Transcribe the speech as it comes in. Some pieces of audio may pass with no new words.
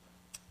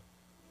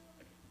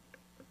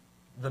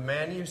The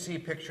man you see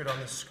pictured on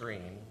the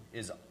screen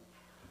is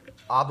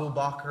Abu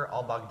Bakr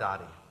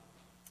al-Baghdadi.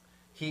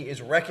 He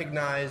is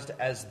recognized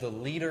as the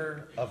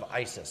leader of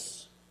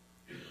ISIS.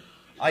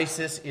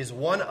 ISIS is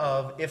one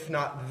of, if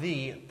not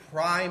the,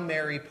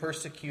 primary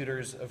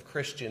persecutors of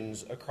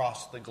Christians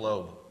across the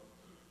globe.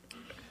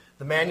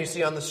 The man you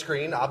see on the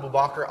screen, Abu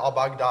Bakr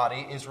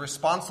al-Baghdadi, is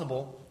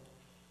responsible,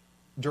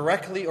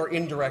 directly or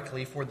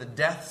indirectly, for the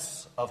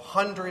deaths of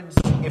hundreds,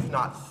 if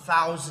not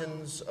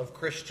thousands, of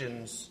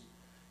Christians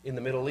in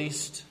the Middle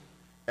East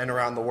and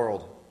around the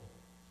world.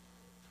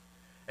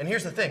 And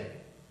here's the thing.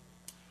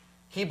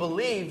 He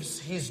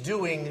believes he's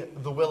doing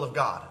the will of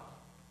God.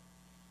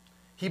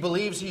 He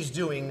believes he's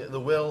doing the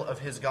will of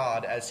his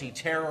God as he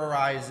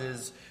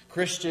terrorizes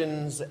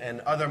Christians and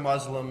other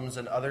Muslims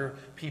and other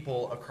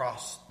people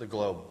across the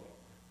globe.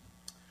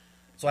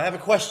 So I have a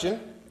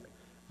question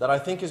that I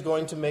think is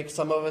going to make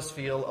some of us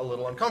feel a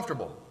little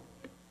uncomfortable.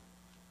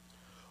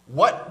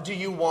 What do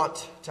you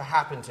want to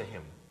happen to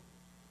him?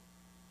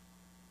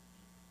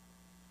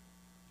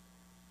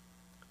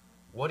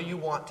 What do you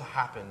want to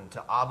happen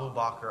to Abu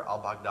Bakr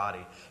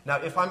al-Baghdadi? Now,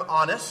 if I'm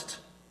honest,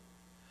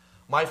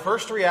 my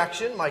first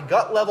reaction, my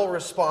gut level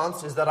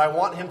response, is that I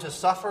want him to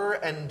suffer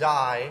and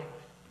die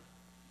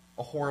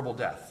a horrible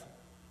death.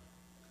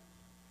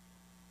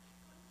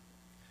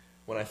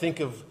 When I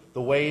think of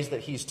the ways that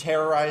he's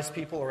terrorized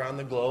people around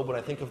the globe, when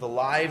I think of the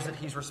lives that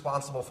he's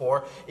responsible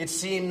for, it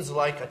seems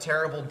like a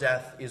terrible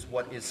death is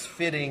what is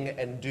fitting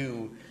and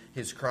due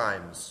his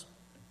crimes.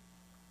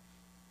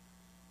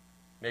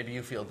 Maybe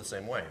you feel the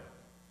same way.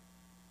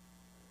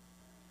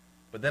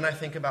 But then I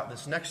think about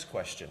this next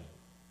question,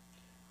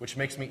 which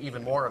makes me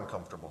even more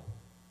uncomfortable.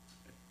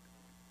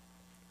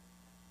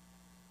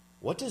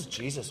 What does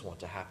Jesus want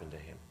to happen to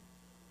him?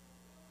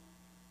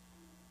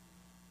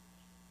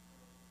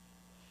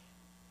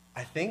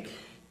 I think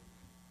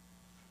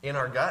in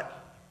our gut,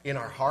 in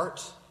our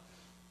heart,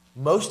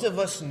 most of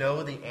us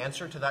know the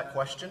answer to that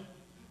question.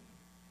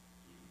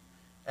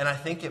 And I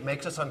think it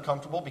makes us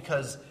uncomfortable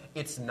because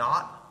it's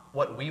not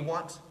what we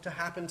want to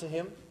happen to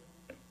him.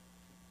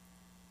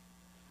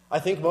 I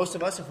think most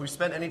of us, if we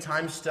spent any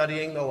time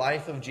studying the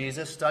life of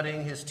Jesus,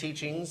 studying his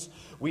teachings,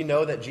 we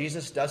know that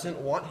Jesus doesn't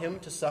want him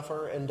to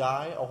suffer and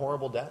die a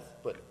horrible death,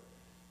 but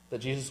that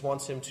Jesus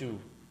wants him to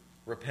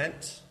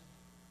repent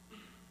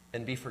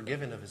and be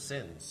forgiven of his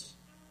sins.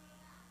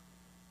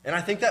 And I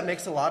think that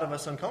makes a lot of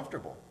us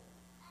uncomfortable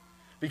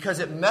because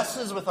it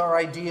messes with our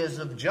ideas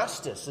of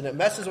justice, and it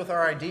messes with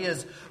our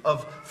ideas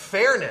of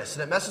fairness,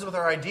 and it messes with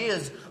our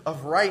ideas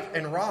of right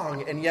and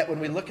wrong. And yet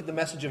when we look at the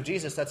message of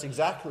Jesus, that's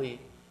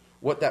exactly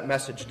what that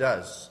message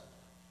does.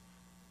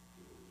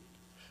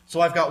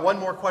 So I've got one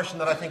more question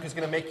that I think is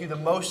going to make you the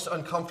most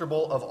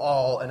uncomfortable of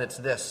all, and it's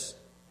this.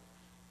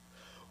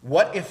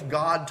 What if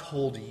God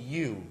told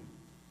you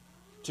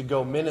to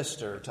go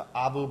minister to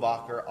Abu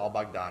Bakr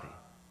al-Baghdadi?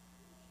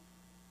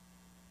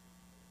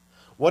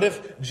 What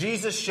if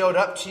Jesus showed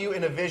up to you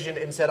in a vision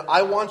and said,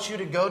 I want you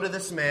to go to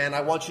this man,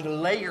 I want you to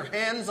lay your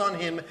hands on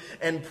him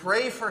and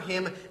pray for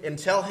him and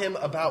tell him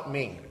about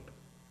me?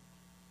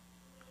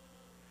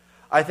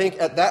 I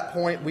think at that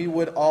point we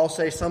would all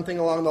say something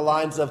along the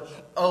lines of,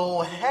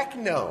 oh, heck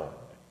no.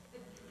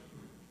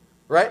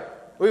 Right?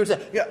 We would say,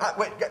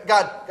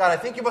 God, I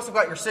think you must have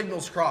got your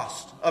signals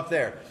crossed up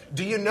there.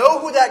 Do you know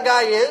who that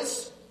guy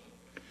is?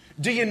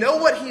 Do you know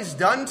what he's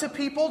done to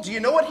people? Do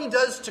you know what he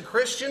does to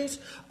Christians?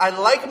 I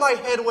like my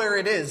head where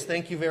it is.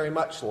 Thank you very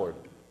much, Lord.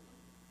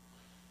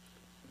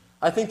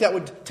 I think that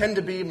would tend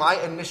to be my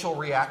initial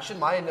reaction,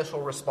 my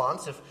initial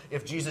response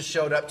if Jesus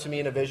showed up to me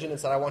in a vision and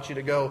said, I want you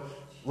to go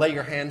lay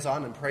your hands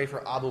on and pray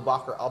for Abu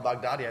Bakr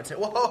al-Baghdadi. I'd say,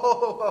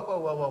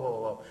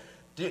 whoa.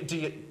 Do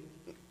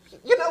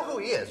you know who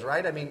he is,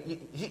 right? I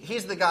mean,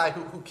 he's the guy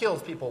who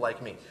kills people like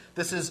me.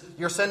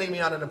 You're sending me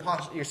on an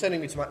impossible, you're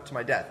sending me to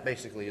my death,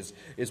 basically,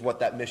 is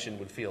what that mission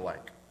would feel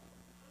like.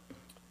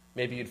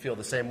 Maybe you'd feel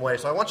the same way.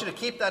 So I want you to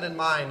keep that in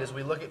mind as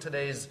we look at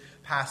today's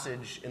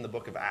passage in the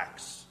book of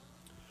Acts.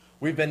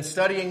 We've been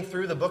studying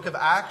through the book of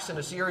Acts in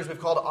a series we've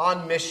called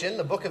On Mission.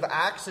 The book of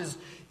Acts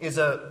is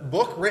a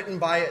book written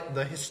by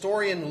the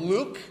historian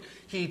Luke.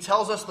 He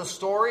tells us the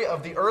story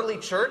of the early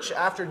church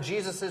after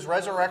Jesus'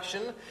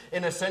 resurrection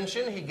and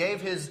ascension. He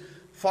gave his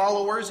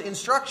followers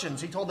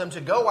instructions. He told them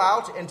to go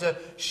out and to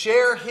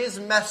share his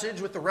message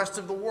with the rest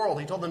of the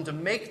world. He told them to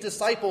make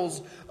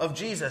disciples of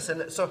Jesus.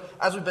 And so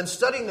as we've been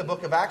studying the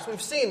book of Acts,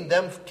 we've seen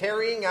them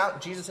carrying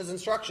out Jesus'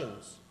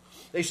 instructions.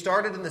 They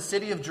started in the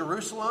city of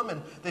Jerusalem,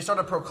 and they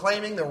started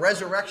proclaiming the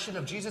resurrection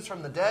of Jesus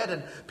from the dead,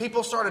 and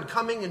people started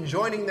coming and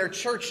joining their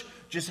church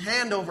just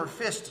hand over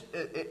fist.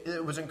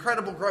 It was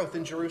incredible growth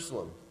in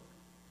Jerusalem.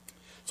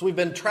 So we've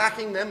been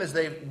tracking them as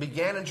they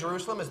began in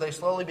Jerusalem, as they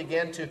slowly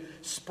began to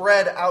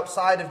spread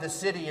outside of the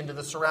city into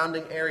the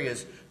surrounding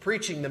areas,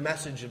 preaching the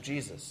message of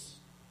Jesus.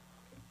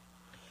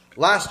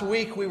 Last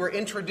week, we were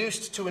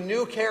introduced to a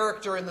new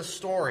character in the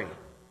story,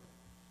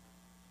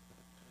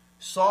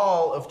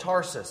 Saul of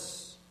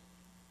Tarsus.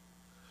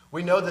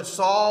 We know that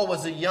Saul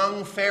was a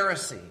young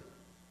Pharisee.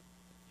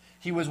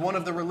 He was one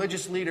of the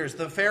religious leaders.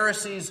 The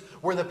Pharisees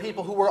were the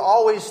people who were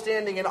always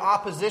standing in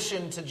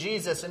opposition to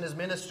Jesus and his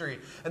ministry.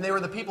 And they were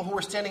the people who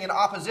were standing in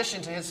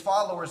opposition to his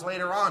followers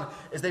later on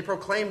as they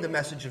proclaimed the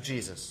message of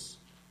Jesus.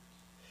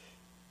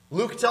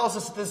 Luke tells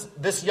us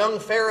that this young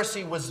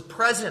Pharisee was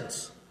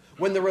present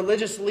when the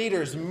religious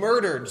leaders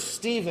murdered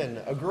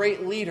Stephen, a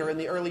great leader in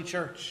the early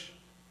church.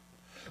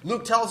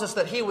 Luke tells us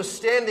that he was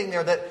standing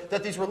there,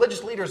 that these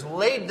religious leaders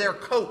laid their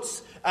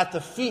coats at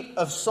the feet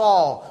of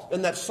Saul,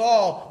 and that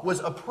Saul was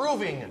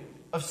approving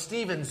of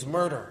Stephen's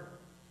murder.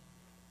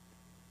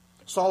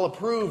 Saul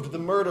approved the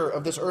murder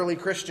of this early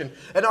Christian.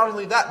 And not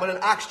only that, but in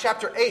Acts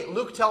chapter 8,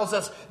 Luke tells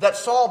us that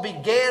Saul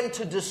began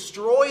to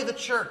destroy the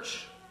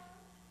church.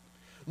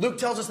 Luke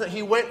tells us that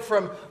he went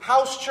from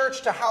house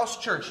church to house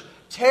church,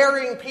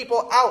 tearing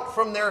people out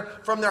from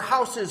their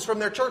houses, from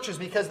their churches,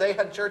 because they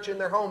had church in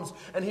their homes.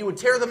 And he would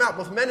tear them out,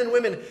 both men and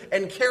women,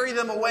 and carry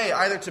them away,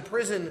 either to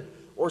prison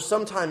or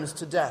sometimes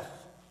to death.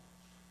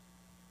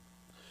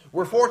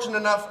 We're fortunate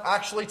enough,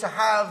 actually, to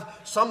have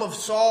some of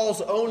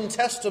Saul's own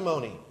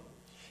testimony.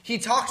 He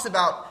talks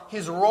about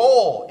his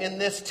role in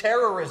this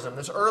terrorism,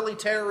 this early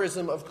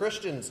terrorism of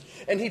Christians.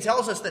 And he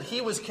tells us that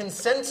he was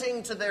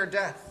consenting to their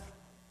death.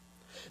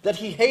 That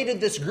he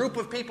hated this group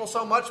of people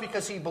so much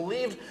because he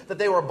believed that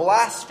they were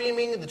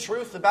blaspheming the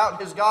truth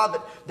about his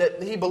God,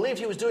 that he believed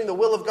he was doing the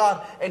will of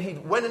God, and he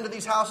went into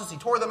these houses, he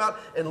tore them out,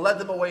 and led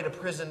them away to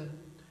prison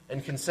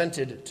and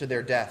consented to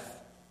their death.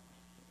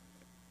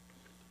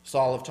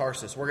 Saul of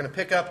Tarsus. We're going to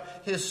pick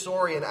up his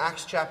story in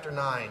Acts chapter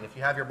 9. If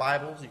you have your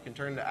Bibles, you can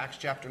turn to Acts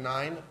chapter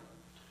 9.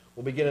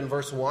 We'll begin in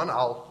verse 1.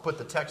 I'll put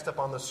the text up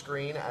on the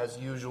screen as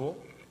usual.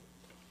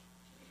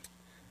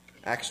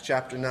 Acts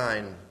chapter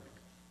 9.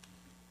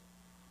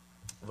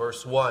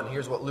 Verse 1,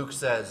 here's what Luke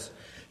says.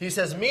 He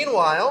says,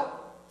 "Meanwhile,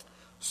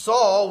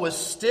 Saul was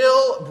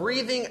still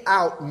breathing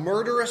out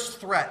murderous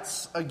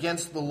threats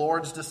against the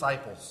Lord's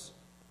disciples."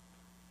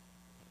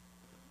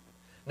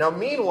 Now,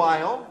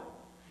 meanwhile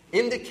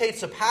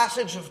indicates a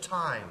passage of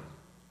time.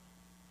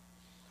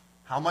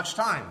 How much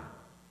time?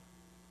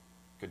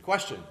 Good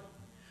question.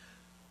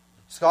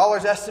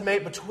 Scholars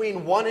estimate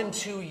between 1 and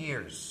 2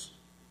 years.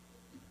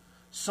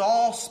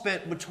 Saul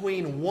spent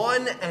between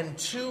 1 and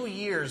 2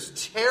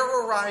 years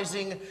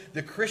terrorizing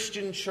the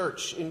Christian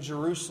church in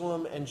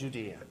Jerusalem and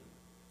Judea.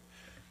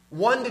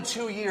 1 to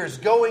 2 years,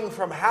 going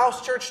from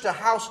house church to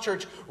house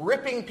church,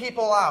 ripping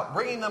people out,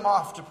 bringing them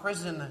off to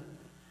prison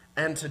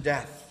and to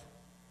death.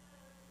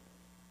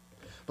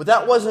 But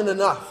that wasn't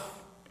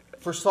enough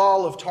for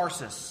Saul of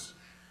Tarsus,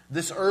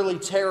 this early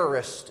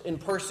terrorist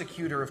and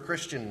persecutor of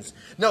Christians.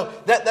 No,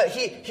 that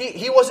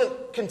he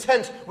wasn't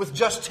content with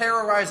just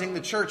terrorizing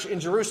the church in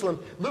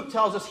Jerusalem. Luke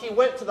tells us he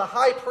went to the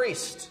high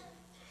priest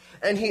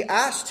and he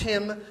asked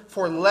him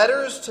for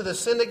letters to the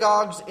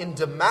synagogues in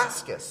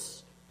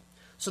Damascus,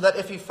 so that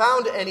if he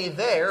found any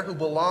there who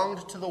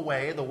belonged to the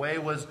way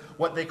was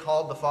what they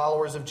called the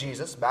followers of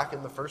Jesus back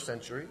in the first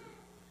century.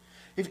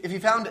 If he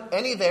found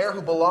any there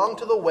who belonged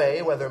to the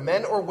way, whether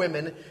men or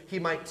women, he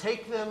might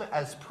take them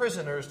as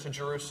prisoners to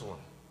Jerusalem.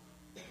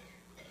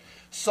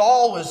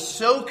 Saul was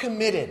so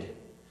committed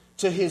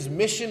to his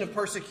mission of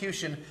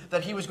persecution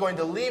that he was going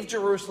to leave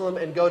Jerusalem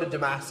and go to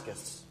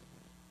Damascus.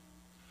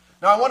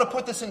 Now, I want to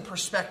put this in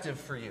perspective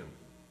for you.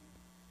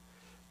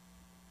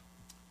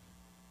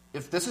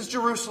 If this is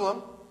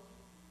Jerusalem,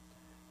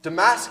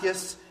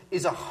 Damascus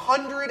is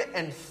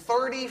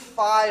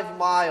 135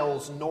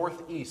 miles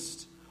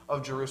northeast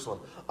of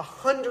Jerusalem.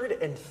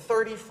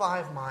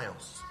 135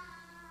 miles.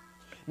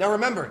 Now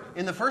remember,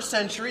 in the first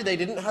century, they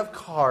didn't have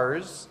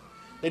cars,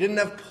 they didn't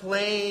have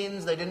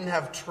planes, they didn't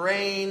have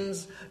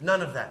trains,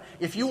 none of that.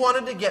 If you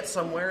wanted to get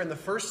somewhere in the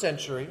first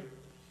century,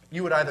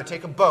 you would either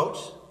take a boat,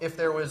 if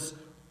there was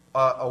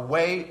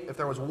if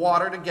there was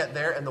water to get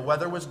there and the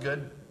weather was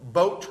good.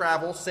 Boat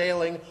travel,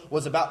 sailing,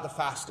 was about the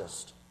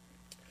fastest.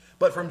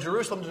 But from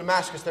Jerusalem to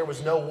Damascus, there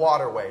was no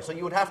waterway. So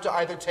you would have to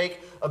either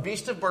take a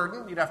beast of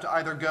burden, you'd have to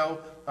either go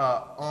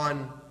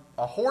on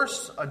a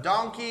horse, a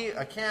donkey,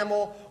 a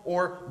camel,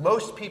 or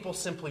most people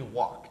simply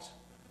walked.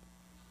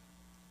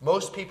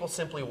 Most people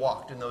simply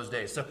walked in those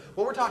days. So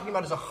what we're talking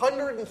about is a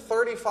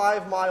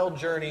 135-mile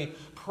journey,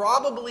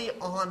 probably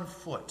on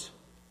foot.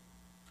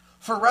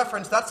 For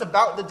reference, that's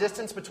about the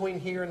distance between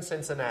here and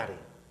Cincinnati.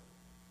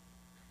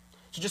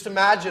 So just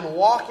imagine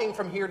walking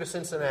from here to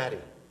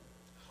Cincinnati.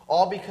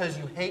 All because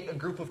you hate a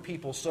group of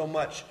people so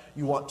much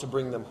you want to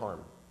bring them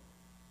harm.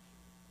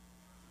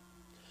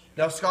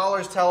 Now,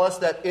 scholars tell us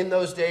that in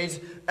those days,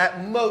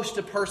 at most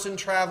a person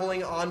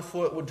traveling on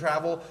foot would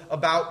travel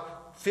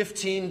about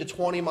 15 to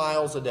 20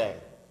 miles a day.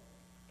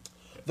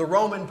 The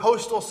Roman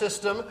postal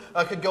system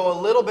could go a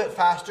little bit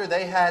faster.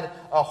 They had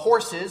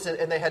horses,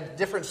 and they had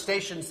different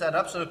stations set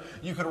up, so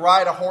you could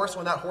ride a horse.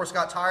 When that horse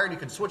got tired, you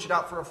could switch it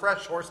out for a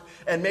fresh horse,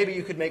 and maybe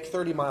you could make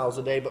 30 miles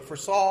a day. But for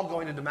Saul,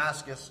 going to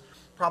Damascus,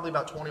 probably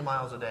about 20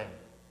 miles a day.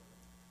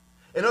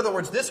 In other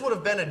words, this would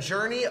have been a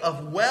journey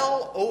of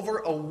well over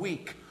a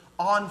week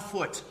on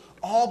foot,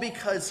 all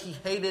because he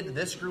hated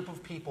this group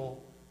of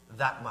people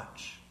that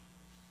much.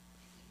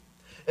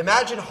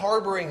 Imagine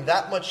harboring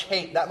that much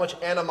hate, that much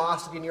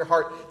animosity in your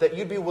heart that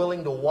you'd be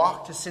willing to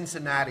walk to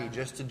Cincinnati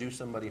just to do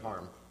somebody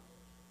harm.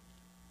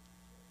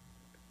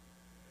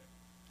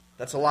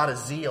 That's a lot of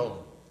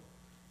zeal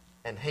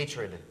and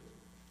hatred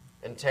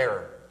and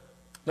terror.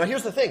 Now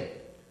here's the thing.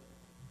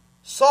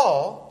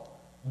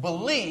 Saul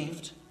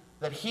believed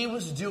that he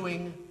was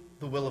doing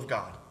the will of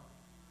God.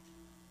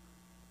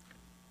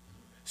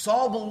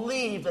 Saul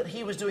believed that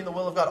he was doing the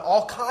will of God.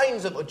 All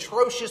kinds of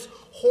atrocious,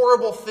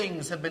 horrible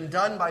things have been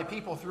done by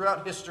people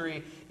throughout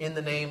history in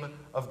the name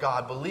of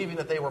God, believing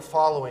that they were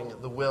following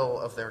the will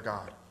of their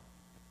God.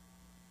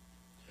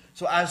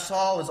 So as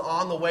Saul is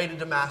on the way to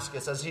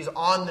Damascus, as he's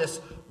on this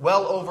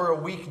well over a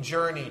week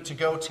journey to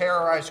go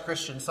terrorize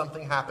Christians,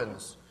 something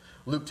happens.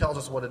 Luke tells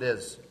us what it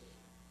is.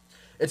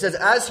 It says,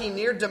 as he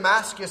neared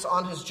Damascus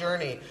on his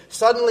journey,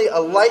 suddenly a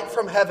light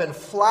from heaven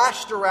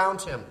flashed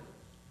around him.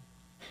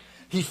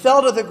 He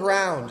fell to the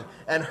ground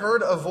and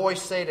heard a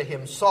voice say to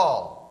him,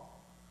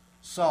 Saul,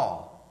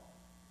 Saul,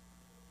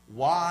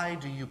 why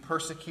do you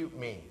persecute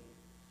me?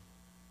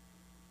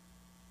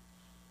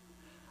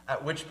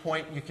 At which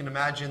point you can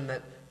imagine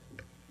that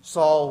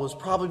Saul was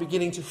probably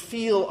beginning to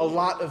feel a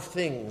lot of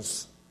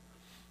things.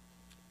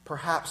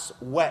 Perhaps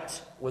wet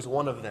was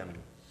one of them.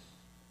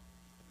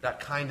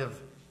 That kind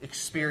of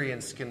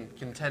experience can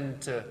tend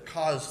to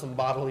cause some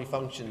bodily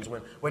functions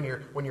when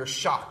you're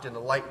shocked and the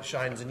light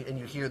shines and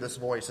you hear this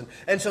voice.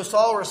 And so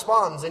Saul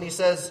responds and he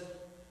says,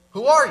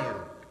 who are you,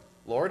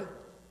 Lord?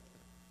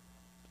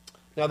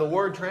 Now the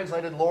word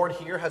translated Lord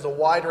here has a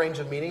wide range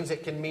of meanings.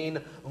 It can mean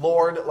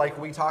Lord like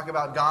we talk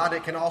about God.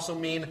 It can also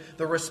mean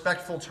the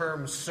respectful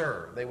term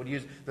sir. They would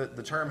use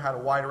the term had a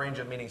wide range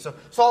of meanings. So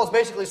Saul is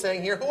basically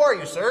saying here, who are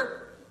you,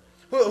 sir?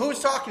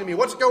 Who's talking to me?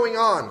 What's going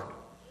on?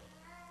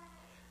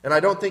 And I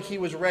don't think he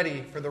was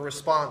ready for the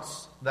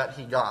response that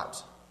he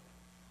got.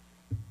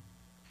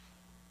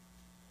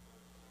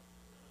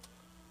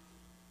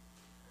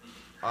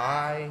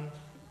 I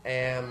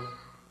am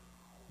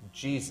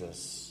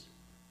Jesus,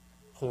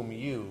 whom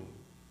you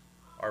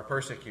are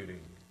persecuting.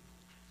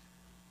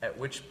 At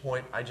which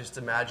point I just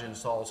imagine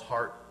Saul's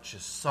heart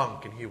just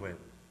sunk and he went,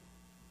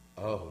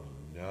 oh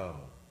no.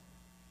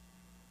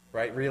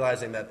 Right?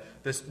 Realizing that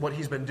what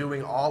he's been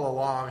doing all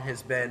along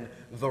has been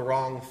the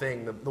wrong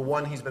thing. The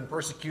one he's been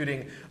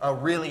persecuting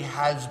really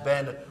has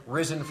been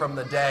risen from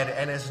the dead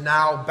and is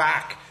now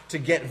back to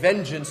get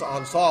vengeance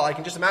on Saul. I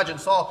can just imagine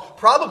Saul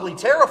probably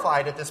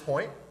terrified at this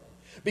point.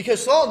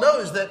 Because Saul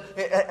knows that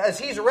as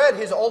he's read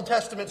his Old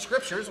Testament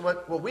scriptures,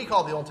 what we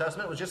call the Old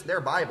Testament was just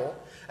their Bible.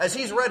 As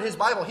he's read his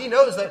Bible, he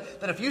knows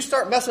that if you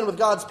start messing with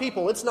God's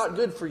people, it's not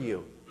good for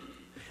you.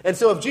 And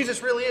so if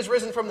Jesus really is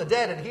risen from the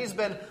dead and he's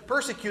been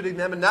persecuting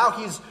them and now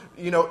he's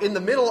in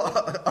the middle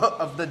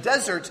of the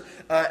desert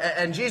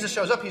and Jesus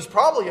shows up, he's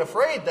probably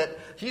afraid that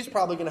he's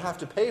probably going to have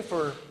to pay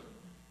for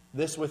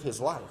this with his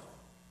life.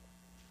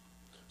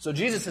 So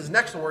Jesus'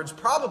 next words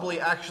probably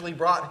actually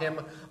brought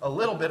him a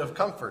little bit of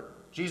comfort.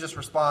 Jesus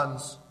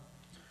responds,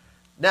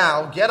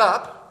 now get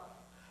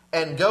up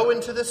and go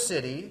into the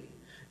city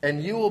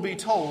and you will be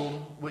told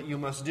what you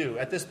must do.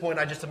 At this point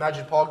I just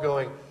imagine Paul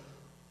going,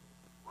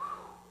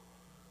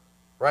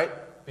 right?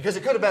 Because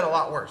it could have been a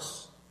lot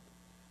worse.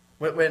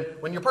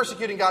 When you're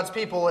persecuting God's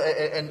people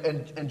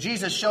and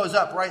Jesus shows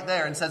up right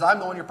there and says, I'm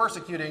the one you're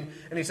persecuting,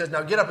 and he says,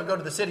 now get up and go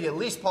to the city, at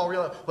least Paul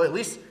realized, well, at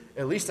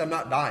least I'm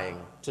not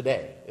dying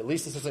today. At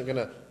least this isn't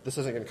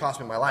gonna cost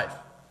me my life.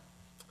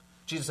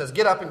 Jesus says,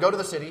 get up and go to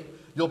the city,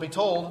 you'll be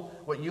told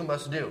what you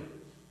must do.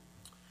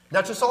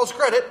 Now to Saul's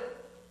credit,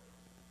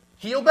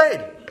 he obeyed.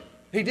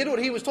 He did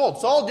what he was told.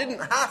 Saul didn't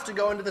have to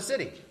go into the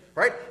city,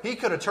 right? He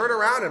could have turned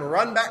around and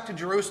run back to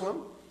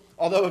Jerusalem.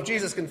 Although if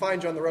Jesus can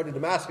find you on the road to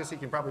Damascus, he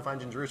can probably find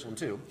you in Jerusalem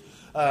too.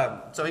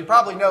 So he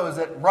probably knows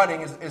that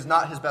running is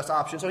not his best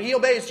option. So he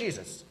obeys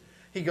Jesus.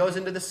 He goes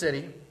into the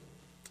city.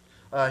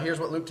 Here's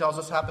what Luke tells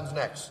us happens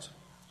next.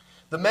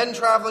 The men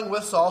traveling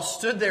with Saul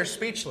stood there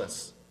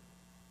speechless.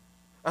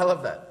 I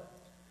love that.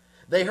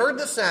 They heard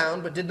the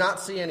sound but did not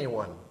see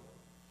anyone.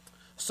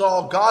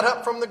 Saul got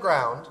up from the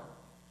ground,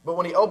 but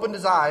when he opened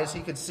his eyes,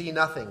 he could see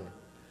nothing.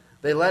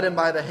 They led him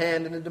by the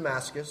hand into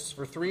Damascus.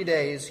 For 3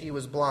 days he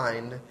was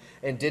blind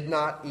and did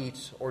not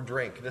eat or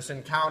drink. This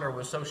encounter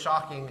was so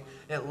shocking,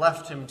 it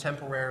left him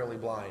temporarily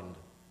blind.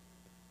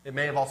 It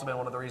may have also been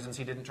one of the reasons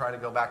he didn't try to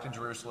go back to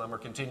Jerusalem or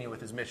continue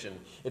with his mission.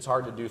 It's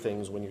hard to do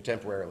things when you're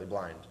temporarily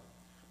blind.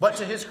 But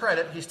to his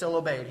credit, he still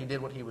obeyed. He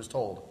did what he was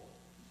told.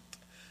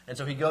 And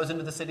so he goes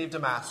into the city of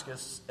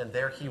Damascus, and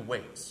there he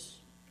waits.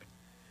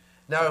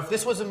 Now, if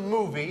this was a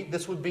movie,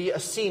 this would be a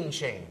scene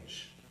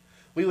change.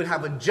 We would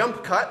have a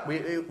jump cut.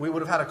 We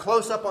would have had a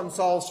close-up on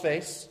Saul's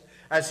face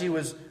as he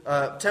was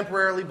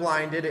temporarily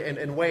blinded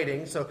and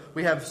waiting. So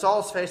we have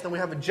Saul's face, then we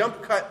have a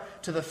jump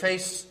cut to the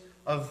face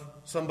of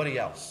somebody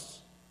else.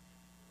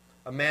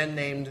 A man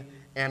named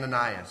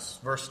Ananias.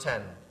 Verse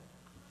 10.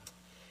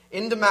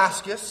 In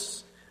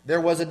Damascus,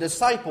 there was a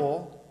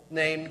disciple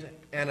named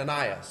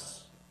Ananias.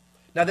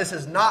 Now, this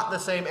is not the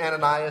same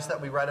Ananias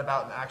that we read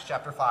about in Acts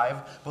chapter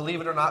 5.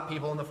 Believe it or not,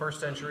 people in the first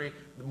century,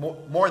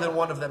 more than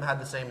one of them had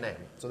the same name.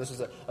 So this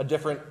is a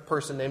different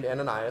person named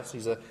Ananias.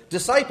 He's a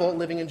disciple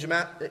living in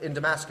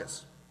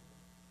Damascus.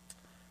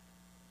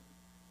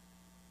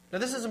 Now,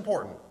 this is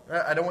important.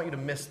 I don't want you to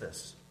miss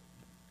this.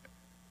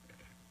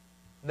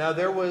 Now,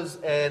 there was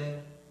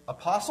an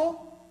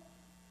apostle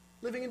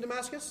living in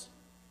Damascus?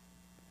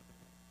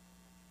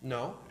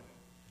 No.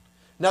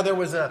 Now, there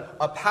was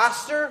a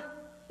pastor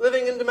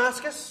living in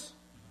Damascus?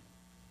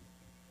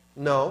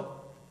 No.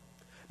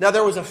 Now,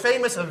 there was a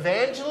famous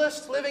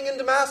evangelist living in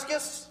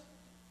Damascus?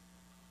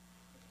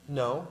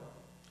 No.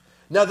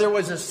 Now, there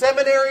was a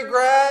seminary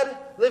grad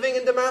living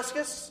in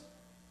Damascus?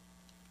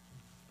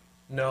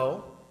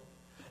 No.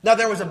 Now,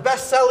 there was a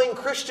best-selling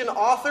Christian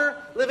author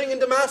living in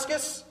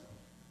Damascus?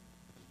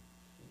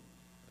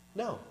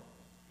 No.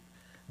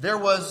 There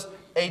was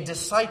a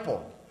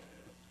disciple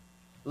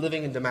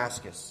living in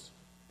Damascus.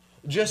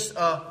 Just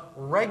a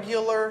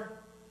regular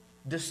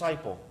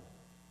disciple.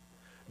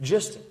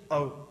 Just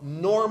a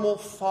normal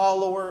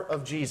follower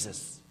of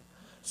Jesus.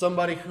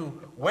 Somebody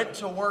who went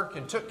to work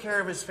and took care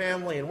of his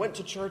family and went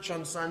to church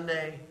on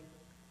Sunday.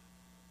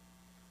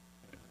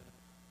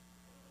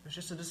 There's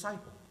just a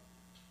disciple.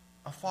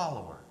 A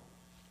follower.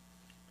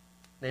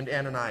 Named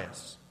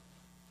Ananias.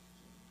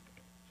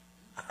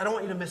 I don't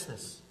want you to miss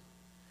this.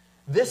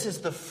 This is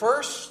the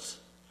first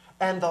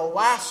and the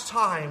last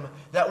time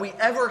that we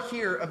ever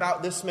hear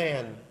about this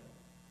man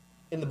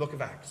in the book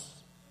of Acts.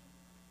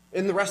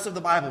 In the rest of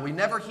the Bible, we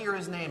never hear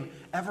his name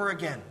ever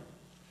again,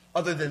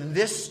 other than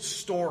this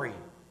story.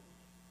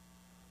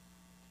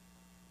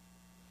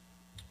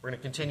 We're going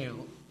to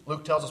continue.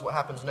 Luke tells us what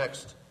happens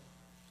next.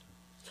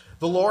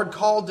 The Lord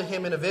called to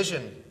him in a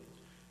vision,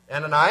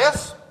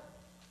 Ananias?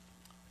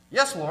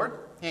 Yes, Lord,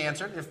 he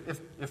answered.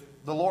 If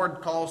the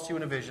Lord calls to you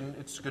in a vision,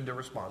 it's good to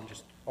respond.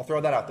 I'll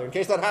throw that out there. In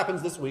case that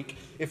happens this week,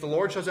 if the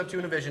Lord shows up to you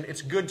in a vision,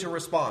 it's good to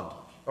respond.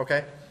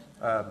 Okay?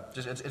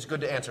 It's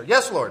good to answer.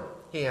 Yes, Lord,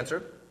 he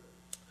answered.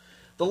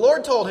 The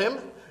Lord told him,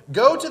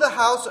 go to the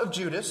house of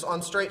Judas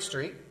on Straight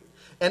Street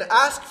and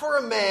ask for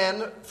a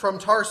man from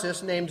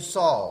Tarsus named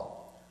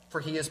Saul,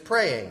 for he is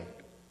praying.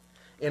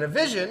 In a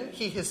vision,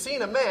 he has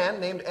seen a man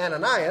named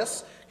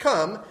Ananias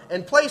come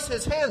and place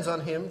his hands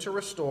on him to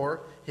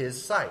restore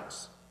his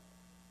sight.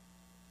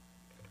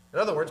 In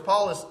other words,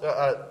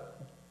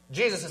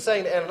 Jesus is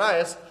saying to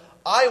Ananias,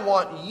 I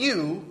want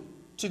you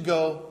to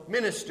go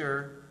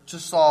minister to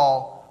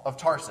Saul of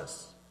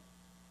Tarsus.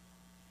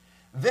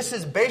 This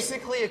is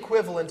basically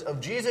equivalent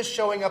of Jesus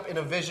showing up in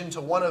a vision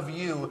to one of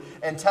you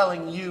and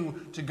telling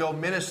you to go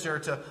minister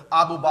to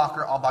Abu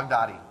Bakr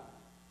al-Baghdadi.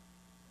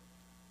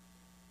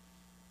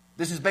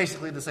 This is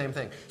basically the same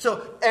thing.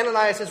 So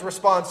Ananias'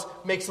 response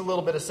makes a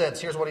little bit of sense.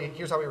 Here's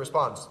how he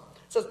responds.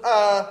 He says,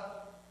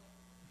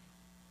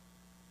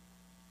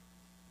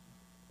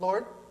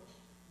 Lord,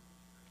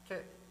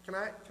 can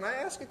I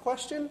ask a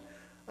question?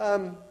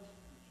 Do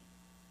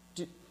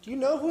you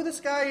know who this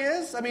guy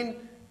is? I mean,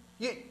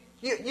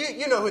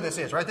 you know who this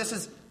is, right?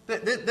 This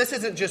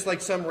isn't just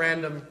like some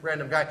random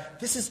guy.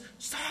 This is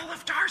Saul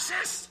of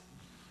Tarsus.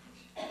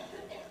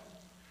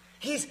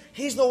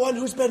 He's the one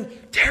who's been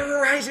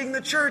terrorizing the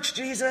church,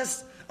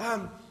 Jesus.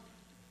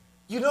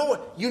 You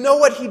know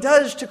what he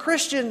does to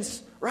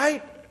Christians,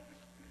 right?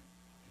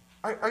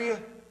 Are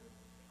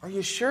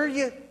you sure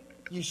you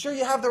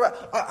have the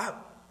right?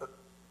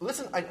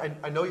 Listen,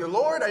 I know you're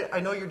Lord, I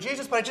know you're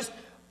Jesus, but I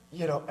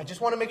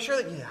just want to make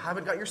sure that you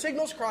haven't got your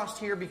signals crossed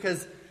here,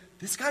 because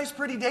this guy's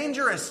pretty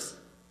dangerous.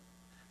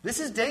 This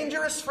is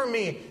dangerous for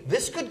me.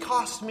 This could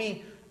cost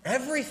me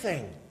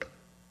everything.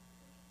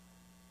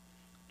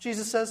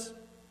 Jesus says,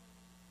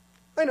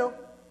 I know.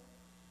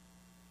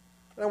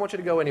 And I want you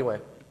to go anyway.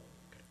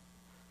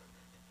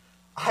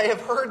 I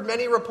have heard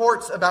many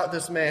reports about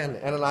this man,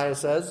 Ananias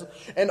says,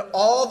 and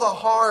all the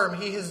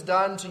harm he has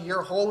done to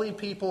your holy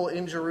people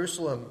in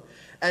Jerusalem.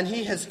 And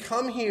he has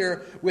come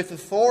here with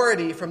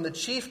authority from the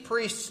chief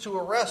priests to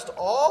arrest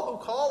all who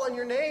call on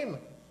your name.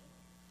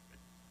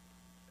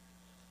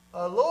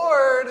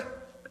 Lord,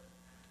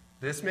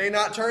 this may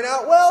not turn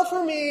out well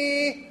for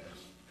me.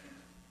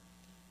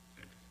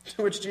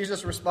 To which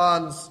Jesus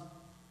responds,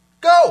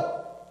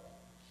 go!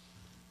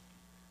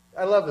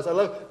 I love this. I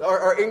love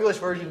our English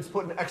versions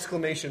put an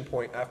exclamation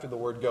point after the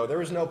word go. There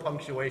was no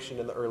punctuation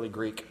in the early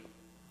Greek.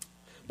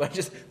 But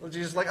Jesus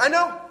is like, I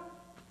know,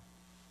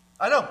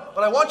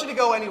 but I want you to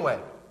go anyway.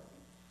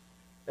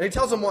 And he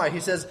tells them why. He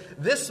says,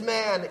 this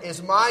man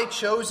is my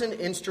chosen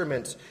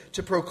instrument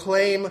to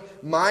proclaim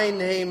my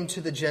name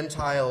to the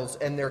Gentiles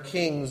and their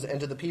kings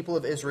and to the people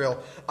of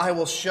Israel. I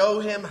will show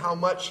him how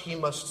much he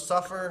must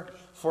suffer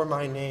for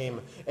my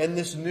name. And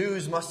this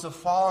news must have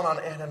fallen on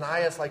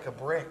Ananias like a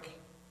brick.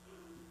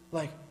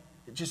 Like,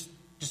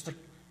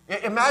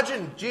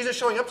 imagine Jesus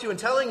showing up to you and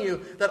telling you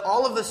that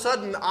all of a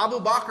sudden Abu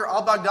Bakr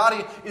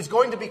al-Baghdadi is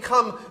going to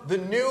become the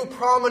new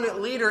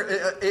prominent leader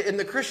in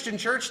the Christian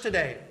church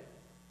today.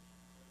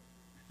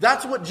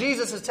 That's what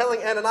Jesus is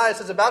telling Ananias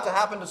is about to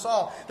happen to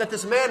Saul. That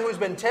this man who's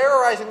been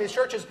terrorizing these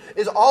churches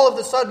is all of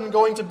a sudden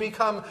going to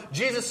become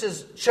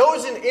Jesus'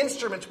 chosen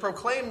instrument to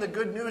proclaim the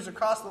good news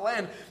across the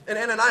land. And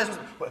Ananias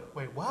was,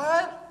 wait,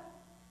 what?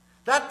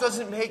 That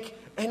doesn't make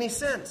any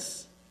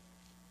sense.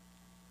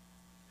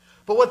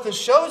 But what this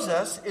shows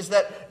us is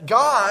that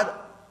God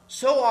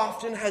so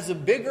often has a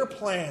bigger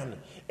plan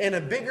and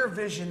a bigger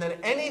vision than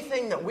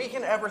anything that we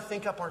can ever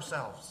think up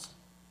ourselves.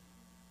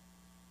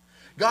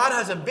 God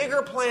has a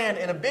bigger plan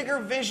and a bigger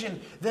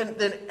vision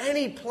than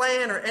any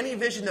plan or any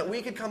vision that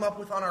we could come up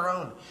with on our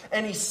own.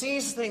 And He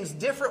sees things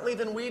differently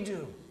than we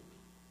do.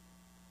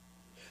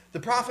 The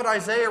prophet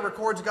Isaiah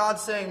records God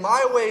saying,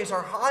 "My ways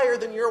are higher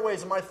than your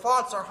ways, and my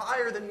thoughts are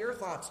higher than your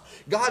thoughts."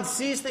 God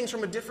sees things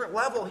from a different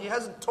level. He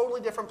has a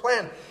totally different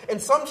plan.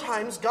 And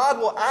sometimes God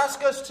will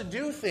ask us to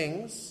do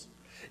things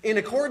in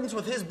accordance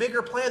with His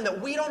bigger plan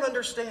that we don't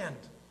understand,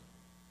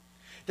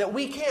 that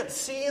we can't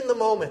see in the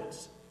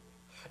moment.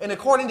 And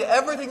according to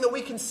everything that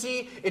we can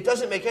see, it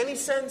doesn't make any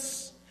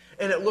sense,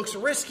 and it looks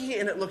risky,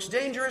 and it looks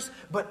dangerous,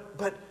 but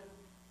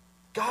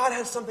God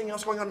has something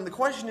else going on. And the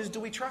question is, do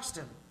we trust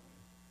Him?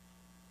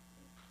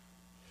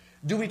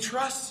 Do we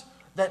trust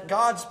that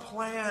God's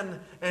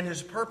plan and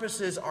His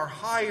purposes are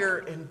higher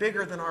and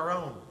bigger than our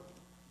own?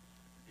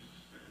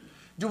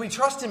 Do we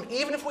trust Him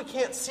even if we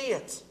can't see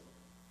it?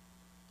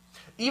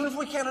 Even if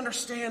we can't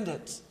understand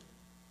it?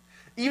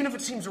 Even if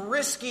it seems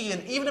risky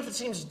and even if it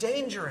seems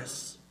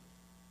dangerous?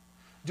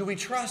 Do we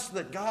trust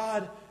that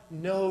God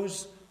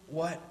knows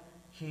what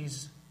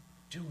He's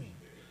doing?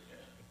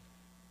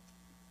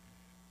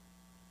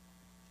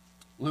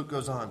 Luke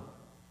goes on.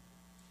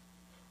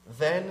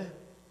 Then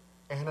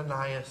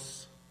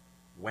Ananias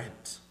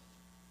went.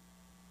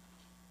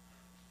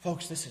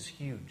 Folks, this is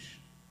huge.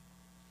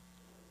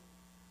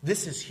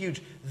 This is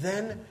huge.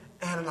 Then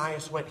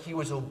Ananias went. He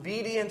was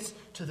obedient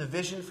to the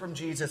vision from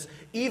Jesus,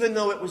 even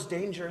though it was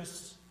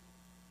dangerous,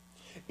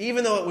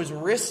 even though it was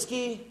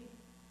risky,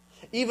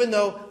 even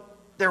though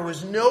there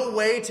was no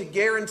way to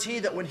guarantee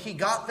that when he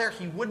got there,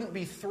 he wouldn't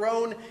be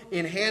thrown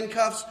in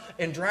handcuffs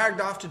and dragged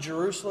off to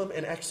Jerusalem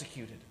and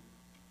executed.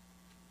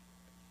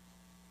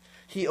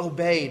 He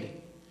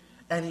obeyed,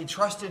 and he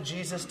trusted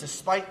Jesus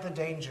despite the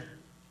danger.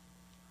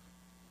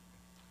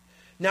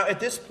 Now, at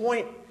this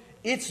point,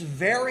 it's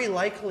very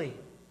likely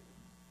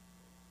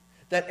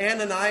that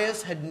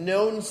Ananias had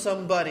known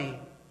somebody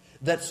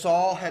that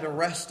Saul had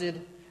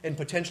arrested and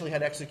potentially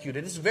had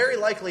executed. It's very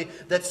likely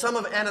that some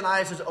of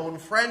Ananias' own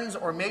friends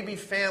or maybe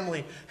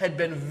family had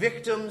been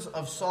victims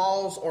of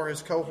Saul's or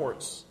his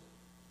cohorts.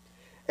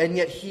 And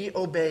yet he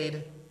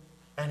obeyed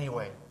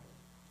anyway.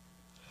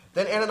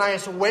 Then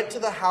Ananias went to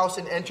the house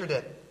and entered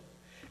it.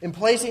 And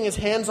placing his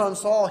hands on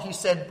Saul, he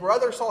said,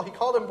 "Brother Saul," he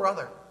called him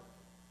brother.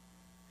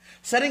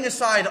 Setting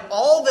aside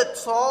all that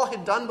Saul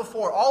had done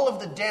before, all of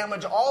the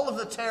damage, all of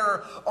the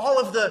terror, all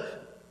of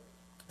the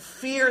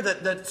fear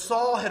that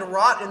Saul had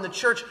wrought in the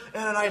church,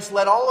 Ananias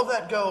let all of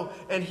that go,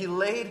 and he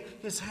laid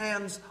his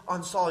hands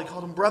on Saul. He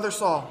called him Brother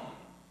Saul.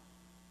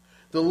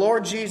 "The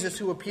Lord Jesus,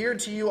 who appeared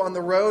to you on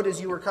the road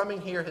as you were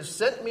coming here, has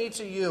sent me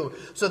to you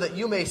so that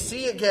you may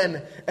see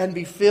again and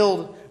be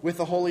filled with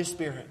the Holy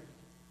Spirit."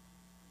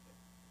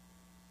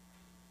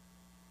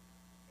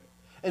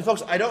 And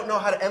folks, I don't know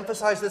how to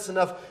emphasize this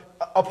enough.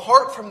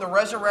 Apart from the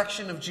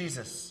resurrection of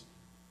Jesus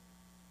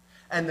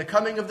and the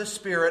coming of the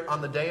Spirit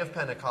on the day of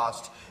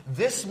Pentecost,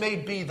 this may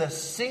be the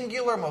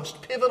singular,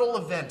 most pivotal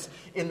event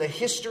in the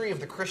history of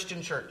the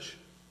Christian church.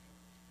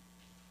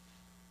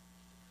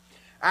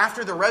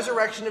 After the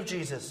resurrection of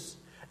Jesus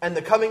and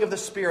the coming of the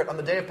Spirit on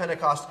the day of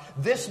Pentecost,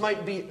 this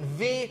might be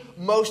the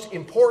most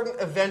important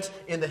event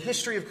in the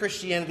history of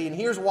Christianity. And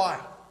here's why.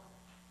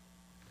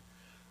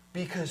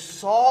 Because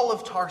Saul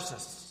of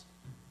Tarsus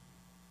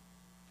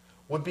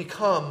would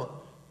become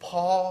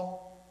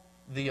Paul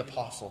the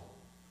Apostle.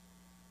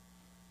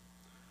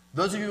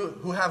 Those of you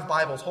who have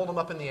Bibles, hold them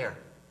up in the air.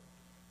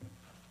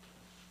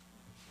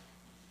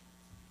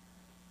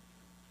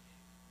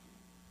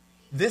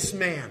 This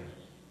man,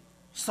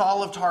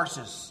 Saul of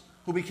Tarsus,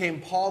 who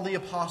became Paul the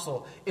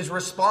Apostle, is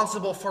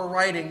responsible for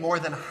writing more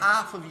than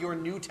half of your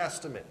New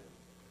Testament.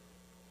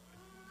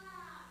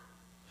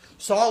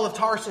 Saul of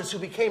Tarsus, who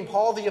became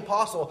Paul the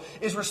Apostle,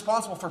 is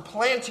responsible for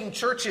planting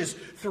churches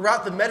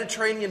throughout the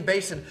Mediterranean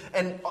basin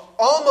and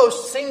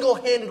almost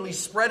single-handedly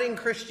spreading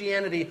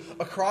Christianity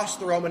across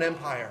the Roman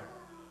Empire.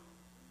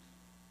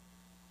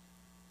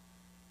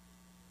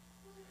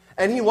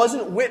 And he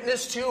wasn't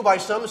witnessed to by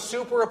some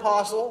super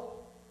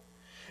apostle.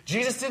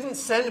 Jesus didn't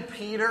send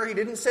Peter, he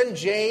didn't send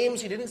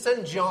James, he didn't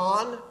send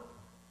John.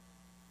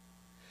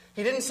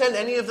 He didn't send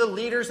any of the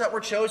leaders that were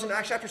chosen in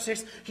Acts chapter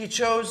 6. He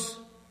chose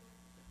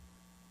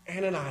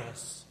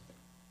Ananias,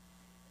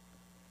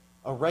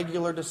 a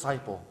regular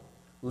disciple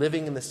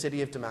living in the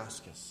city of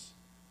Damascus,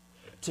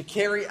 to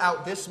carry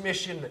out this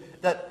mission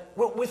that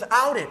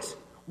without it,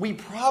 we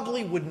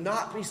probably would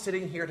not be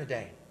sitting here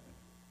today.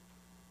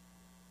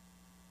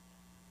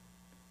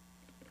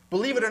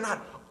 Believe it or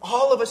not,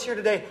 all of us here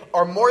today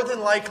are more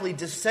than likely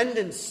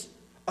descendants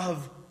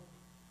of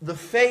the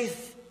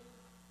faith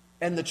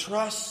and the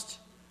trust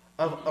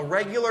of a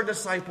regular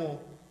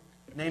disciple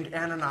named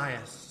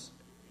Ananias,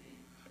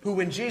 who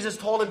when Jesus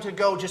told him to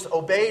go, just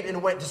obeyed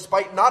and went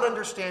despite not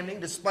understanding,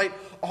 despite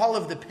all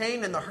of the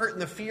pain and the hurt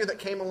and the fear that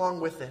came along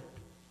with it.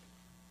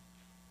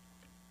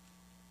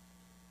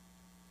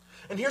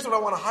 And here's what I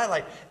want to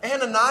highlight.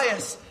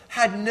 Ananias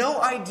had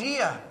no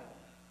idea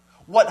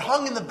what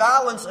hung in the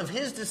balance of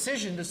his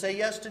decision to say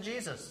yes to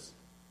Jesus.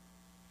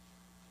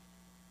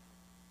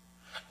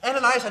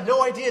 Ananias had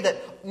no idea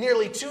that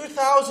nearly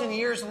 2,000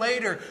 years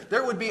later,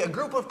 there would be a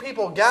group of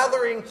people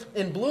gathering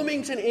in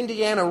Bloomington,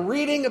 Indiana,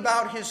 reading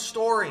about his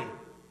story.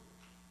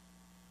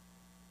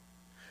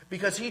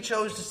 Because he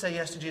chose to say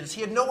yes to Jesus.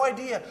 He had no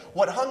idea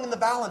what hung in the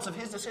balance of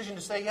his decision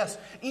to say yes,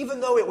 even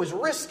though it was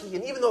risky,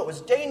 and even though it was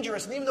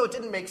dangerous, and even though it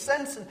didn't make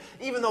sense, and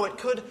even though it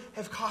could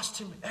have cost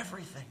him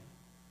everything.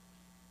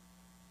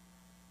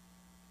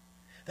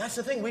 That's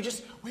the thing, we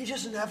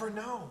just never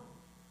know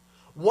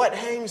what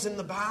hangs in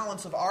the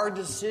balance of our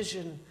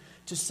decision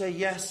to say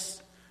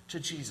yes to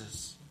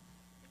Jesus.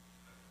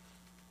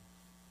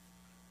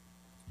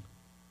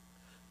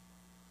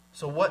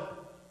 So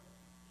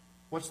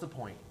what's the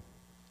point?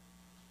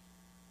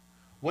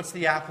 What's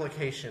the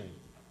application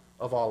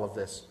of all of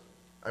this?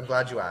 I'm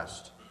glad you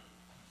asked.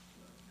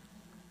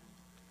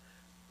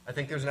 I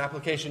think there's an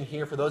application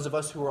here for those of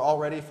us who are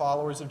already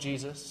followers of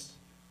Jesus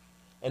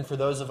and for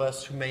those of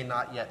us who may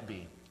not yet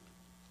be.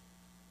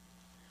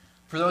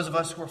 For those of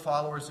us who are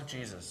followers of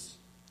Jesus,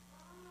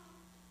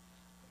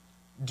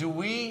 do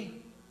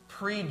we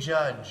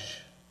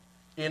prejudge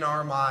in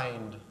our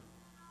mind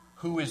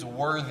who is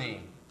worthy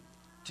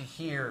to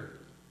hear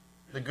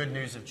the good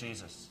news of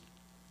Jesus?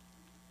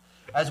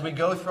 As we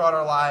go throughout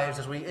our lives,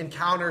 as we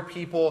encounter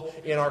people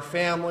in our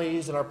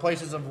families, in our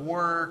places of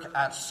work,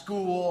 at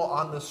school,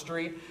 on the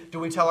street,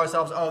 do we tell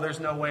ourselves, oh, there's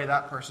no way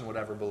that person would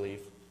ever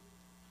believe?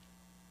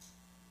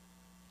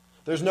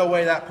 There's no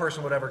way that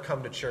person would ever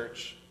come to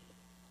church.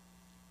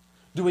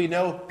 Do we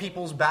know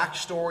people's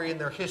backstory and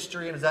their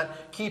history, and does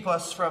that keep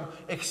us from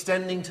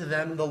extending to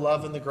them the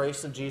love and the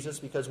grace of Jesus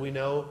because we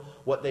know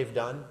what they've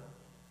done?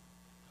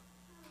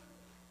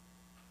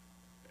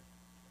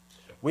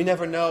 We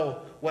never know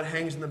what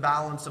hangs in the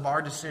balance of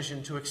our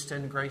decision to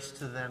extend grace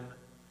to them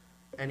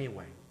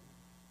anyway.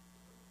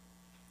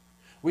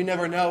 We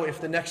never know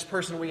if the next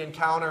person we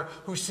encounter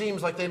who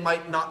seems like they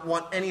might not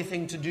want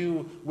anything to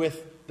do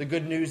with the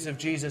good news of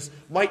Jesus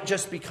might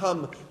just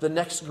become the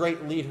next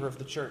great leader of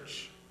the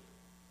church.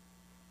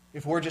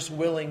 If we're just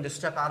willing to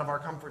step out of our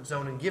comfort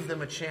zone and give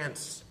them a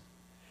chance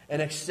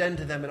and extend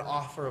to them an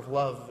offer of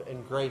love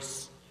and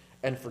grace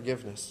and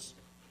forgiveness.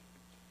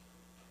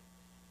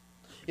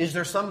 Is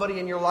there somebody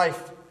in your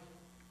life,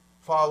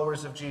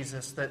 followers of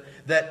Jesus,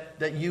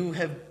 that you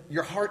have,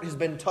 your heart has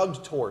been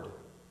tugged toward?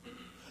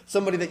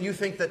 Somebody that you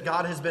think that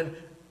God has been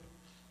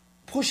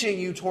pushing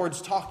you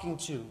towards talking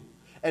to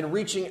and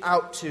reaching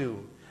out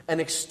to and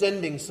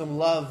extending some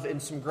love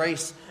and some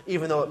grace,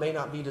 even though it may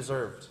not be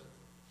deserved?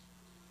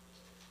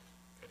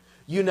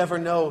 You never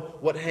know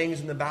what hangs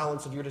in the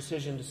balance of your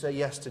decision to say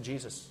yes to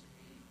Jesus.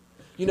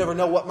 You never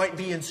know what might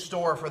be in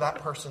store for that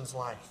person's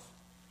life.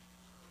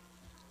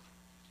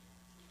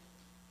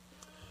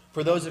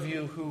 For those of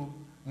you who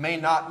may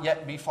not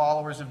yet be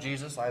followers of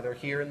Jesus, either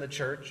here in the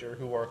church or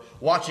who are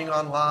watching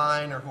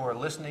online or who are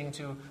listening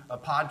to a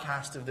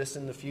podcast of this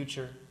in the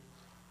future,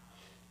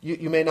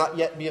 you may not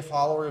yet be a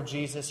follower of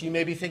Jesus. You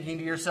may be thinking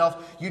to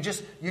yourself, you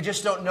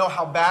just don't know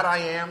how bad I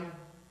am.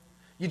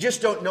 You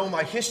just don't know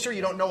my history.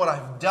 You don't know what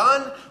I've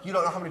done. You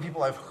don't know how many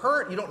people I've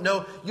hurt. You don't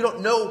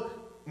know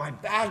my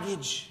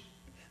baggage.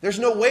 There's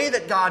no way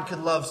that God could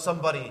love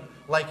somebody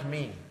like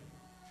me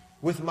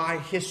with my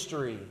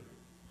history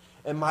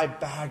and my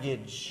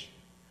baggage,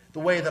 the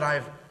way that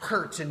I've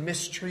hurt and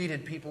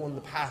mistreated people in the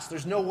past.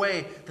 There's no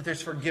way that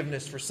there's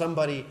forgiveness for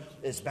somebody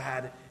as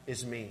bad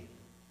as me.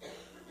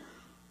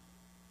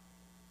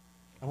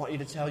 I want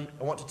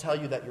to tell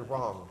you that you're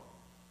wrong.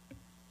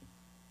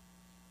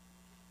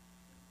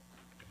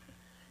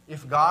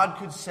 If God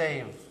could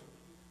save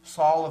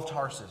Saul of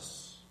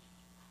Tarsus,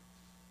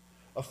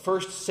 a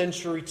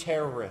first-century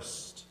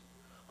terrorist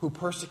who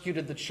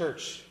persecuted the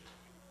church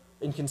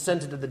and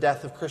consented to the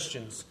death of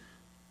Christians,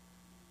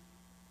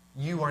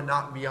 you are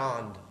not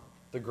beyond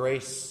the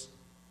grace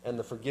and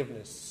the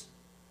forgiveness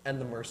and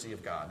the mercy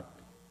of God.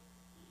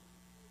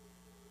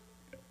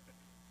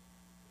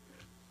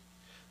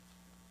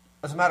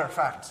 As a matter of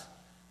fact,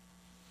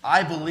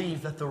 I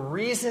believe that the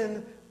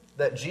reason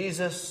that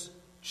Jesus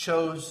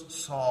chose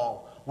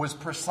Saul was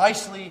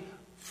precisely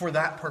for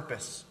that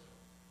purpose.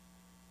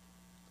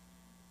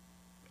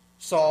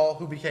 Saul,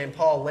 who became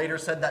Paul, later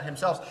said that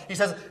himself. He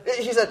said,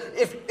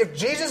 if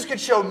Jesus could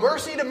show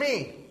mercy to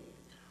me,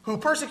 who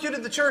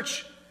persecuted the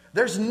church,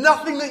 there's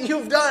nothing that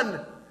you've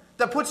done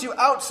that puts you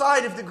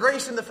outside of the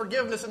grace and the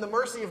forgiveness and the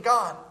mercy of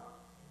God.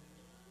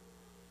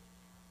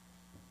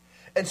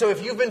 And so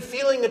if you've been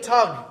feeling a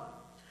tug,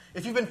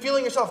 if you've been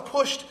feeling yourself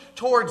pushed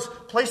towards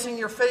placing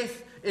your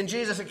faith in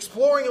Jesus,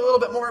 exploring a little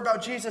bit more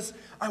about Jesus,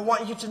 I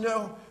want you to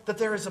know that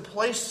there is a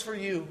place for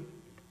you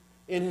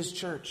in His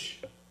church.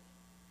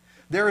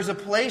 There is a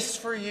place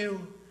for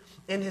you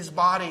in His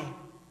body.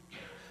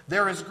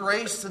 There is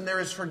grace and there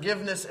is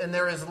forgiveness and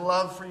there is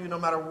love for you no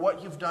matter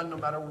what you've done, no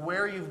matter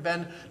where you've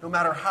been, no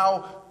matter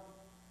how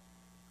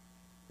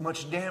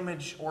much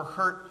damage or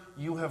hurt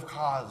you have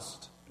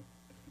caused.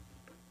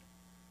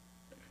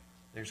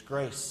 There's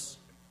grace,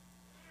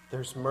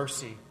 there's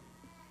mercy,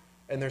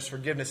 and there's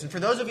forgiveness. And for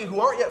those of you who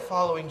aren't yet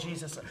following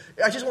Jesus,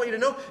 I just want you to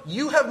know,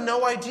 you have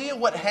no idea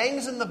what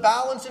hangs in the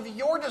balance of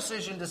your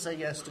decision to say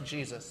yes to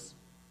Jesus.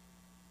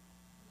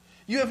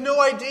 You have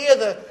no idea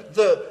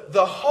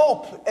the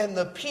hope and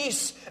the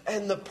peace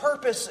and the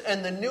purpose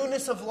and the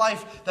newness of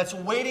life that's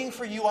waiting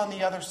for you on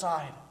the other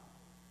side.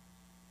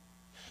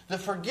 The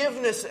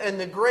forgiveness and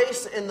the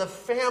grace and the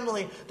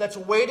family that's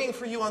waiting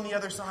for you on the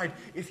other side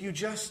if you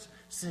just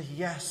say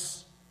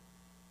yes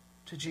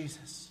to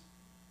Jesus.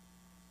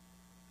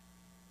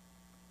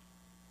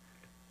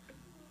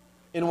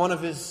 In one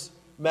of His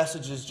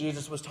messages,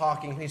 Jesus was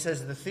talking, and He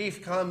says, the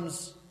thief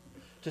comes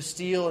to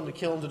steal and to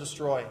kill and to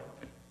destroy.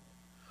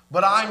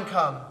 But I'm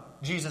come,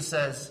 Jesus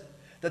says,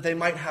 that they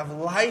might have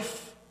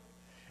life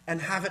and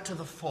have it to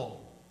the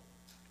full.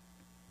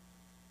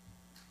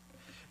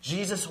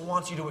 Jesus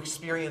wants you to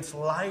experience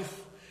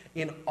life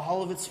in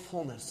all of its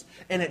fullness.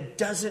 And it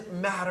doesn't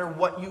matter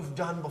what you've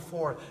done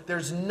before.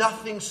 There's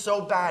nothing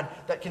so bad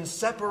that can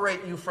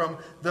separate you from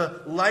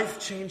the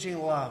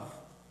life-changing love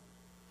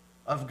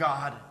of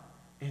God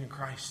in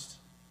Christ.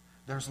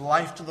 There's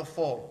life to the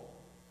full.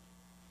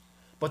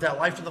 But that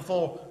life to the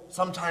full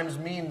sometimes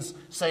means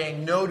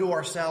saying no to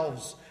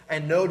ourselves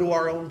and no to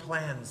our own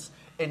plans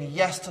and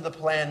yes to the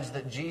plans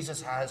that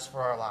Jesus has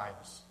for our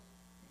lives.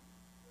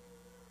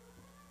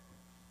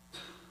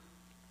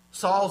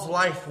 Saul's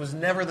life was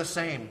never the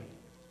same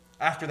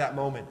after that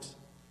moment.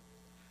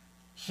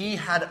 He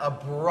had a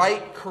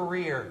bright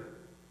career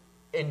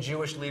in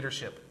Jewish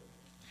leadership.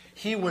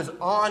 He was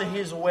on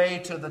his way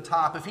to the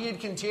top. If he had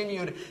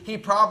continued, he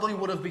probably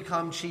would have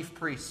become chief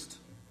priest.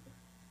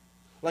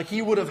 Like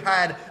he would have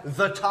had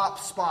the top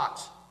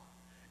spot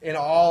in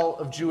all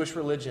of Jewish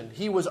religion.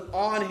 He was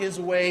on his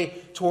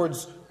way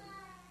towards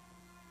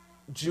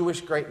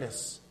Jewish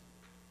greatness.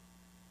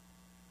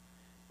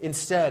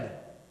 Instead,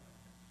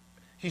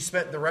 he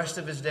spent the rest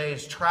of his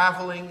days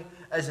traveling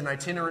as an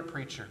itinerant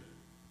preacher.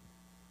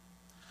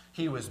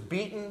 He was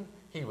beaten,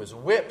 he was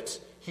whipped,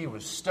 he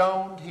was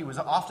stoned, he was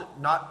often,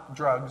 not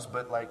drugs,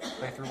 but like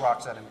they threw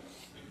rocks at him.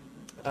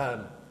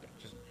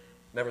 Just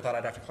never thought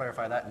I'd have to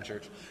clarify that in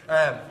church.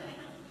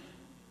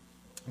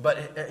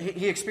 But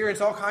he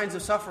experienced all kinds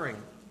of suffering.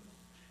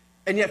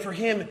 And yet for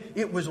him,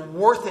 it was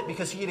worth it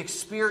because he had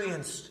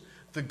experienced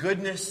the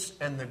goodness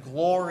and the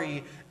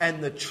glory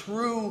and the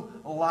true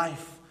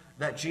life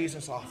that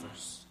Jesus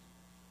offers.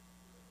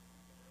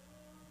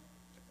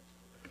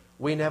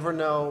 We never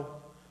know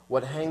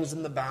what hangs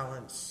in the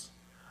balance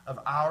of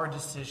our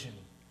decision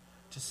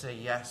to say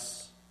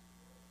yes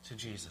to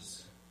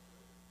Jesus.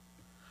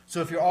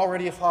 So if you're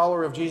already a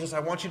follower of Jesus,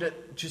 I want you to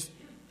just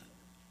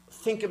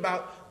think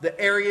about the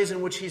areas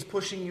in which He's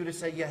pushing you to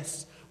say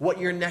yes, what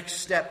your next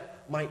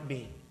step might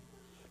be.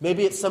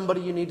 Maybe it's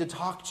somebody you need to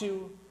talk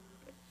to.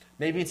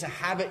 Maybe it's a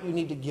habit you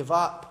need to give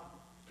up.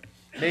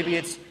 Maybe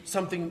it's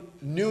something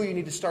new you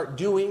need to start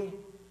doing,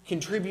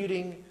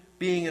 contributing,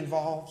 being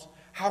involved.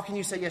 How can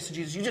you say yes to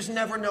Jesus? You just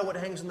never know what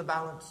hangs in the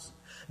balance.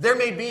 There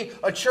may be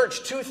a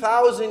church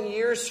 2,000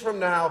 years from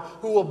now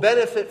who will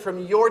benefit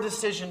from your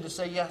decision to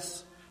say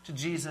yes to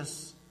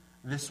Jesus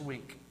this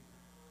week.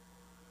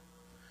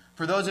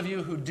 For those of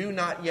you who do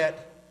not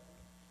yet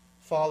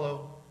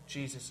follow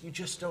Jesus, you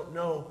just don't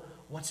know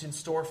what's in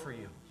store for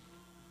you.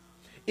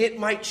 It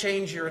might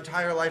change your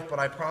entire life, but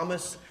I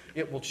promise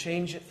it will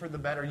change it for the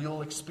better.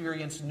 You'll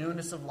experience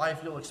newness of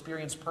life. You'll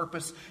experience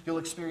purpose. You'll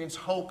experience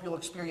hope. You'll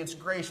experience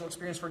grace. You'll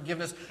experience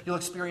forgiveness. You'll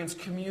experience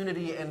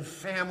community and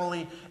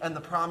family and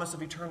the promise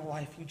of eternal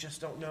life. You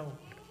just don't know.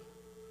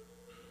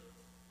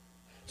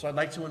 So I'd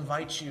like to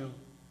invite you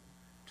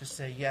to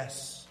say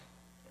yes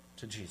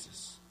to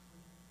Jesus.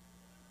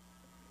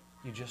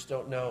 You just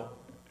don't know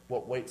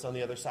what waits on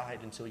the other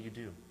side until you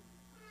do.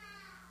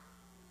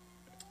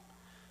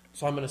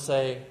 So I'm going to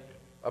say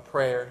a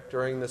prayer.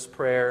 During this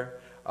prayer,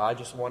 I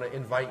just want to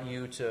invite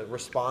you to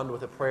respond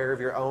with a prayer of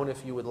your own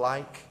if you would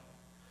like.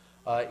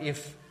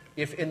 If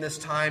in this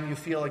time you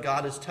feel like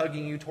God is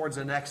tugging you towards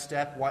the next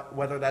step,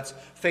 whether that's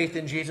faith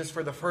in Jesus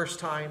for the first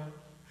time,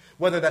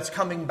 whether that's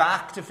coming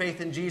back to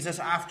faith in Jesus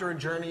after a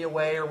journey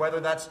away, or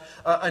whether that's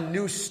a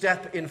new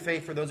step in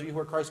faith for those of you who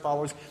are Christ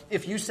followers.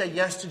 If you say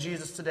yes to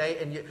Jesus today,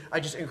 and I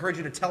just encourage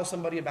you to tell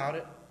somebody about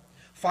it.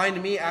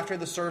 Find me after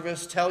the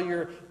service.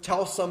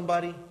 Tell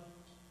somebody.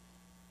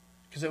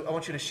 Because I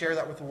want you to share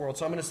that with the world.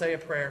 So I'm going to say a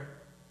prayer.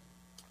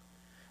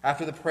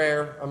 After the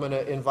prayer, I'm going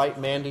to invite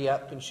Mandy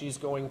up, and she's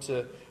going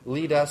to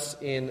lead us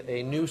in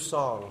a new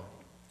song.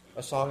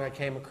 A song I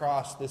came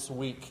across this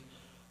week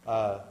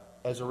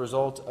as a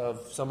result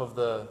of some of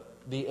the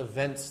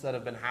events that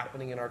have been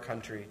happening in our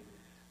country.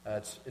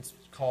 It's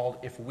called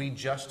If We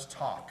Just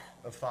Talk,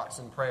 of thoughts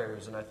and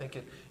prayers. And I think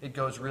it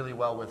goes really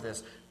well with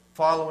this.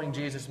 Following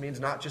Jesus means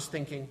not just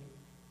thinking,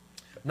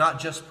 Not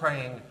just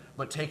praying,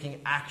 but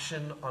taking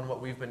action on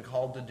what we've been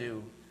called to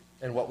do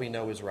and what we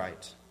know is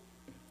right.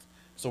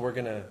 So we're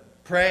going to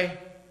pray.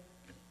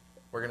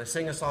 We're going to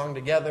sing a song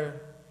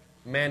together.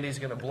 Mandy's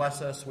going to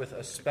bless us with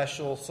a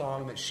special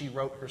song that she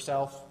wrote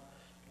herself.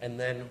 And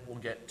then we'll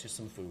get to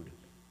some food.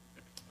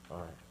 All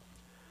right.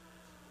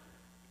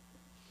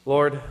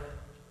 Lord,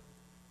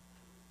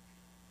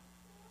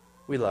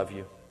 we love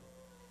you.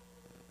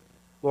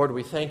 Lord,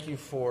 we thank you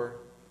for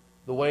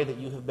the way that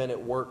you have been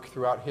at work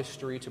throughout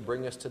history to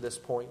bring us to this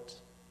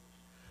point.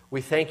 We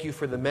thank you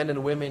for the men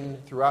and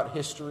women throughout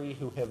history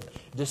who have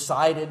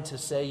decided to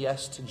say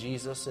yes to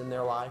Jesus in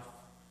their life,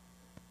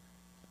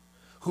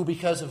 who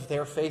because of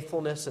their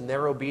faithfulness and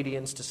their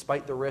obedience,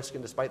 despite the risk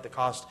and despite the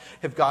cost,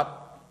 have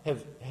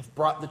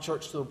brought the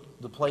church to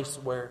the place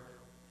where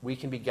we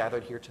can be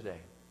gathered here today.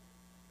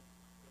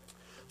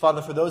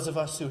 Father, for those of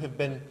us who have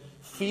been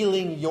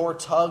feeling your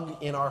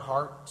tug in our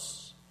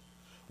hearts,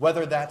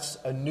 whether that's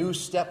a new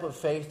step of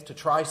faith, to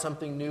try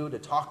something new, to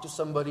talk to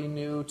somebody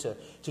new, to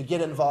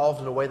get involved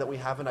in a way that we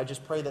haven't, I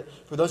just pray that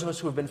for those of us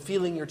who have been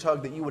feeling your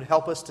tug, that you would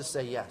help us to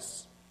say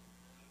yes.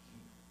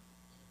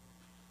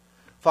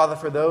 Father,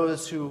 for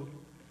those who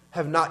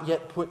have not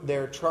yet put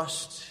their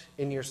trust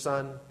in your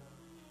Son,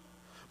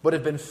 but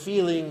have been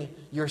feeling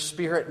your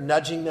Spirit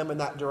nudging them in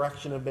that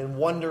direction, have been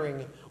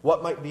wondering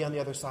what might be on the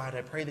other side,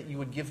 I pray that you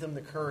would give them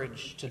the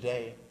courage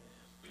today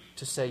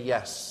to say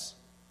yes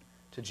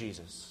to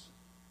Jesus.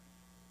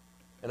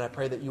 And I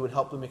pray that you would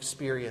help them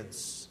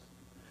experience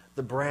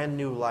the brand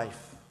new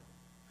life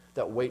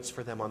that waits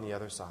for them on the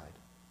other side.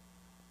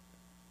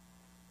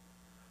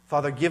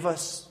 Father, give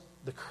us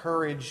the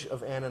courage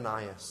of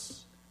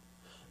Ananias,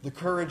 the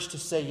courage to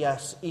say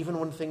yes even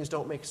when things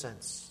don't make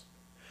sense,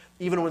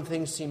 even when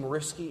things seem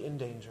risky and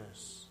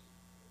dangerous.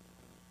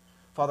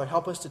 Father,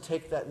 help us to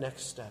take that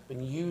next step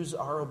and use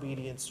our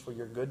obedience for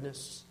your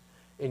goodness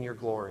and your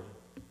glory.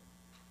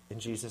 In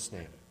Jesus'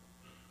 name,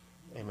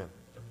 amen.